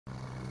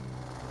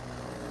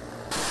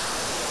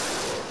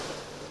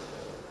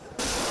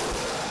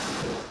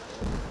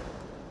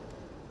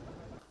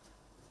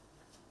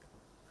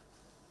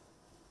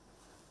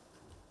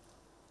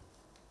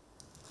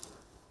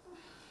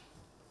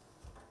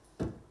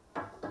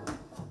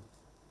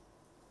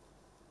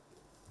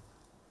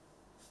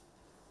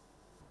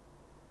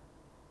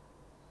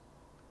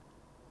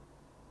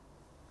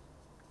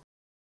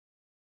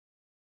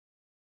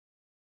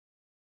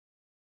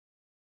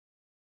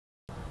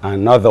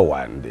another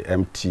one, the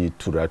MT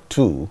Tura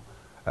 2,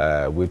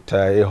 with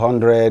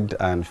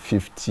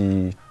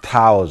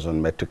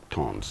 150,000 metric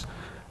tons.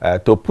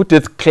 To put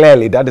it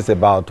clearly, that is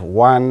about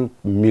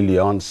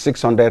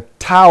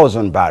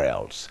 1,600,000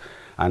 barrels.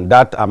 And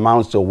that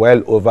amounts to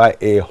well over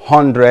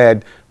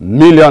 $100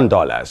 million,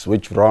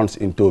 which runs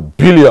into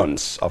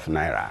billions of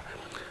naira.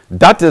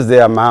 That is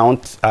the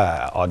amount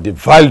or the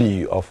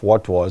value of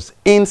what was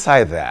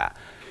inside there.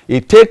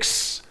 It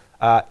takes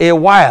a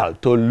while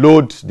to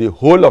load the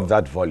whole of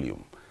that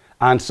volume.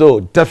 And so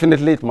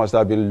definitely it must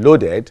have been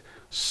loaded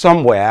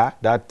somewhere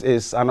that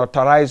is an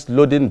authorized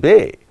loading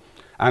bay.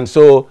 And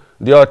so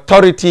the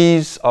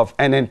authorities of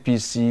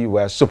NNPC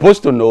were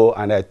supposed to know,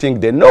 and I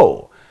think they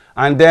know.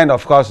 And then,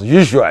 of course,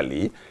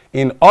 usually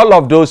in all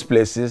of those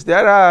places,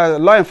 there are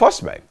law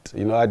enforcement,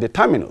 at the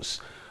terminus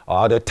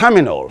or the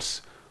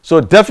terminals. So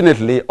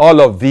definitely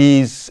all of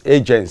these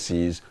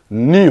agencies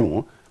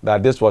knew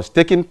that this was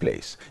taking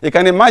place. You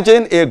can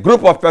imagine a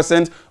group of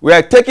persons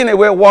were taking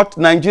away what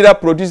Nigeria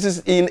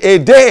produces in a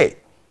day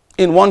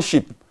in one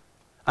ship.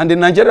 And the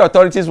Nigerian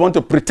authorities want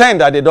to pretend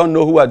that they don't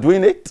know who are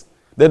doing it.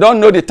 They don't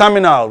know the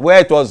terminal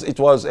where it was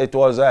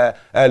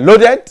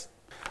loaded.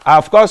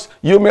 Of course,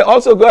 you may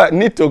also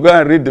need to go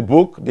and read the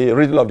book, The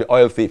Riddle of the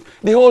Oil Thief.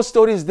 The whole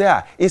story is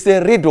there. It's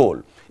a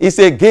riddle. It's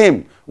a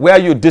game where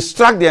you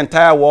distract the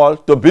entire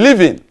world to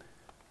believing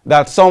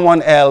that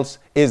someone else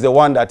is the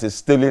one that is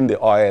stealing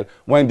the oil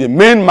when the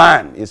main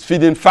man is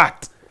feeding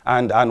fat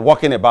and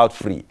walking about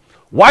free.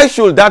 Why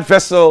should that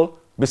vessel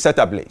be set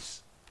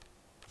ablaze?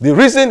 The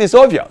reason is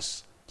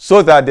obvious,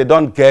 so that they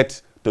don't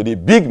get to the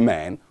big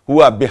men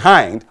who are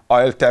behind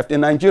oil theft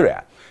in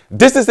Nigeria.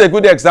 This is a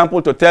good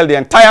example to tell the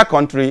entire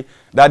country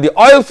that the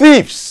oil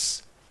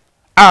thieves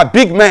are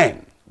big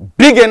men,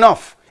 big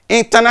enough.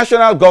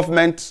 International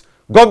governments,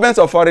 governments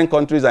of foreign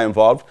countries are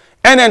involved,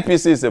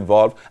 NNPC is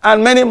involved,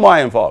 and many more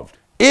are involved.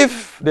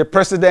 If the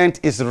president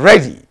is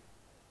ready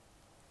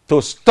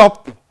to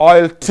stop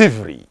oil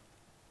thievery,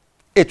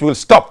 it will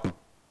stop.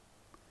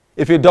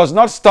 If it does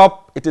not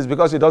stop, it is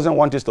because he doesn't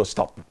want it to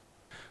stop.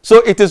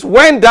 So it is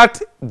when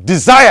that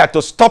desire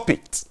to stop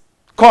it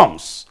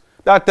comes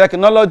that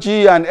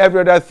technology and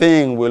every other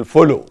thing will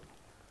follow.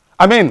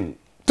 I mean,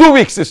 2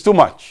 weeks is too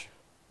much.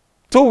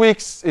 2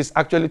 weeks is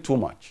actually too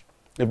much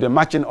if the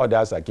marching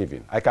orders are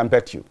given. I can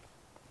bet you.